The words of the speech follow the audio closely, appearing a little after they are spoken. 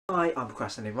Hi, I'm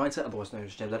procrastinating writer, otherwise known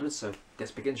as James Edwards, so let's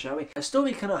begin, shall we? A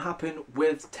story cannot happen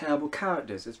with terrible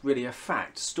characters. It's really a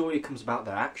fact. A story comes about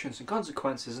their actions and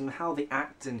consequences and how they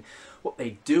act and what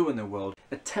they do in the world.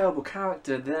 A terrible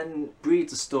character then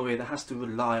breeds a story that has to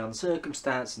rely on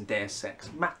circumstance and deus ex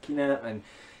machina and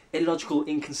illogical,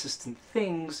 inconsistent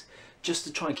things just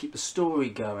to try and keep the story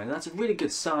going. And that's a really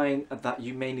good sign that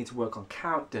you may need to work on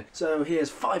character. So here's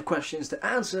 5 questions to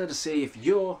answer to see if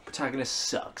your protagonist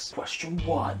sucks. Question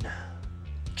 1.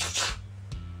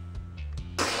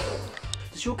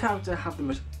 Does your character have the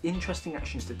most interesting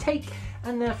actions to take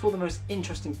and therefore the most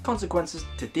interesting consequences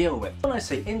to deal with? When I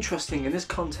say interesting in this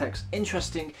context,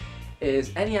 interesting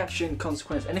is any action,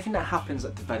 consequence, anything that happens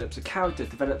that develops a character,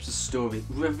 develops a story,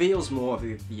 reveals more of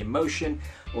the emotion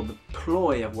or the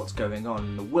ploy of what's going on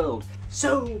in the world.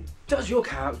 So, does your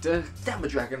character stab a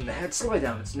dragon in the head, slide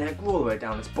down its neck, roll all the way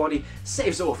down its body,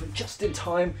 saves the orphan just in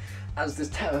time as this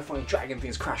terrifying dragon thing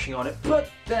is crashing on it,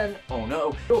 but then, oh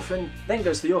no, the orphan then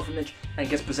goes to the orphanage and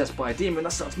gets possessed by a demon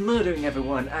that starts murdering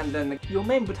everyone, and then your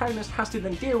main protagonist has to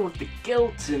then deal with the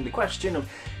guilt and the question of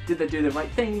did they do the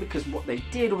right thing, because what they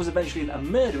did was eventually a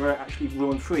murderer actually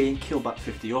run free and killed about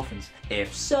 50 orphans.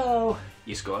 If so,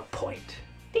 you score a point.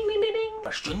 Ding ding ding ding.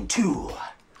 Question 2.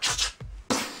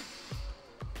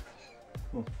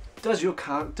 Does your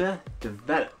character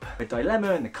develop? The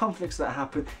dilemma and the conflicts that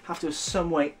happen have to in some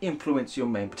way influence your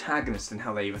main protagonist and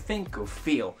how they either think or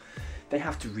feel. They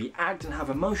have to react and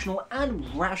have emotional and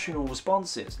rational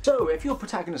responses. So if your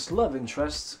protagonist's love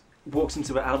interest walks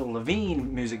into an Avril Lavigne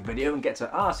music video and gets her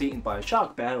arse eaten by a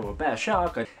shark bear or a bear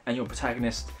shark, and your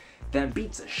protagonist then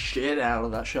beats the shit out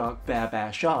of that shark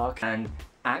bear shark, and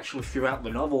actually throughout the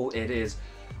novel it is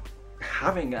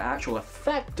having an actual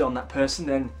effect on that person,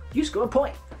 then you score a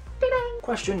point.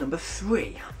 Question number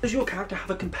 3. Does your character have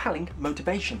a compelling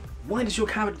motivation? Why does your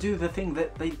character do the thing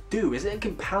that they do? Is it a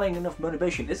compelling enough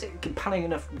motivation? Is it a compelling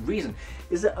enough reason?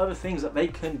 Is there other things that they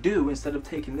can do instead of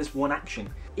taking this one action?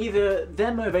 Either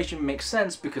their motivation makes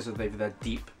sense because of either their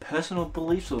deep personal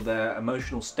beliefs or their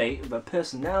emotional state, their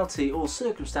personality, or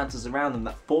circumstances around them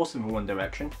that force them in one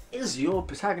direction. Is your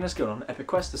protagonist going on an epic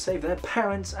quest to save their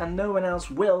parents and no one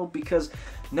else will because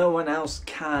no one else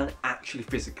can actually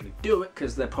physically do it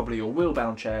because they're probably all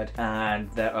wheelbound chaired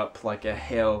and they're up like a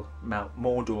hill, Mount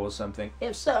Mordor or something?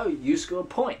 If so, you score a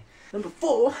point. Number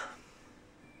 4.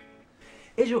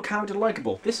 Is your character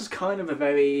likable? This is kind of a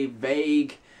very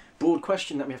vague, broad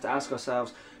question that we have to ask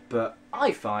ourselves, but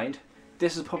I find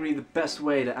this is probably the best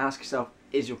way to ask yourself,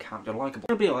 is your character likable?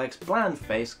 Nobody likes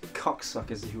bland-faced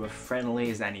cocksuckers who are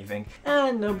friendly as anything,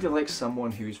 and nobody likes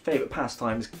someone whose favourite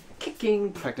pastime is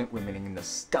kicking pregnant women in the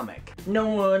stomach. No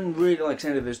one really likes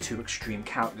any of those two extreme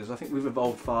characters. I think we've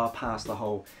evolved far past the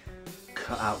whole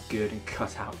cut out good and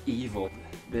cut out evil.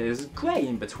 There's grey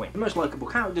in between. The most likeable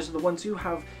characters are the ones who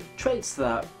have traits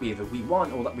that either we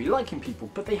want or that we like in people,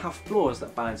 but they have flaws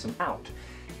that balance them out.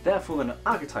 Therefore, they're not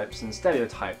archetypes and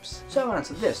stereotypes. So I'll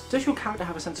answer this. Does your character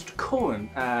have a sense of decorum?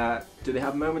 Do they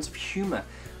have moments of humour,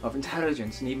 of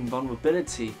intelligence and even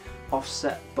vulnerability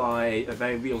offset by a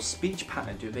very real speech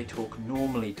pattern? Do they talk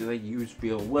normally? Do they use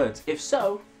real words? If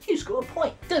so, you score a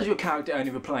point. Does your character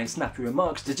only reply in snappy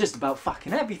remarks to just about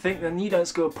fucking everything? Then you don't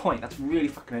score a point. That's really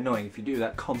fucking annoying if you do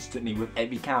that constantly with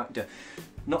every character.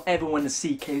 Not everyone is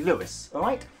C.K. Lewis,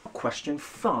 alright? Question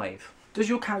 5. Does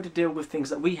your character deal with things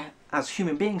that we as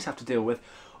human beings have to deal with,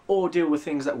 or deal with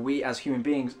things that we as human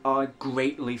beings are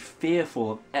greatly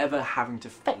fearful of ever having to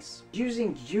face?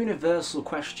 Using universal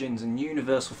questions and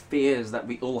universal fears that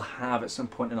we all have at some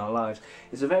point in our lives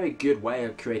is a very good way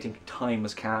of creating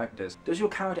timeless characters. Does your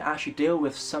character actually deal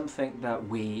with something that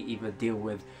we either deal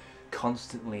with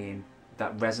constantly and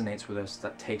that resonates with us,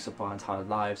 that takes up our entire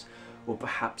lives, or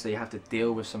perhaps they have to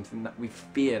deal with something that we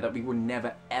fear that we would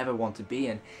never ever want to be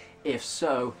in? If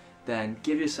so, then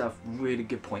give yourself a really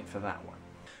good point for that one.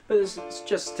 But it's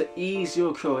just to ease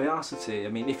your curiosity. I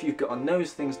mean, if you've got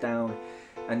those things down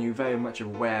and you're very much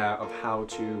aware of how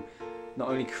to not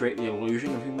only create the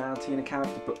illusion of humanity in a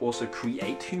character, but also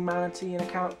create humanity in a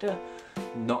character,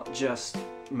 not just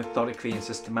methodically and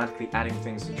systematically adding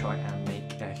things to try and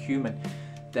make a human,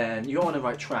 then you're on the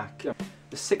right track.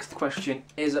 The 6th question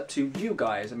is up to you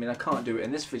guys. I mean, I can't do it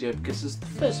in this video because it's the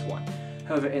first one.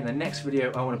 However, in the next video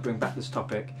I want to bring back this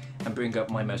topic and bring up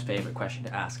my most favourite question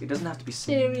to ask. It doesn't have to be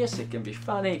serious, it can be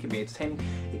funny, it can be entertaining,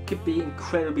 it could be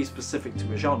incredibly specific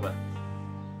to a genre.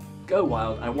 Go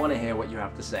wild, I want to hear what you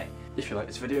have to say. If you like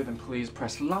this video, then please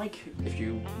press like. If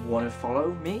you want to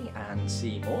follow me and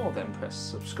see more, then press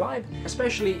subscribe.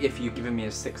 Especially if you've given me a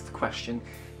 6th question,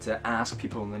 to ask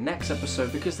people in the next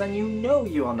episode, because then you know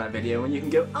you're on that video and you can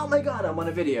go, oh my god, I'm on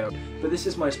a video. But this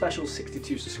is my special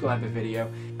 62 subscriber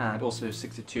video, and also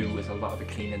 62 is a lot of a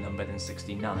cleaner number than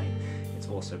 69. It's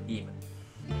also even.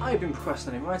 I've been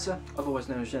procrastinating writer, otherwise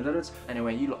known as Jen.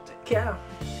 Anyway, you lot take care.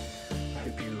 I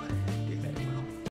hope you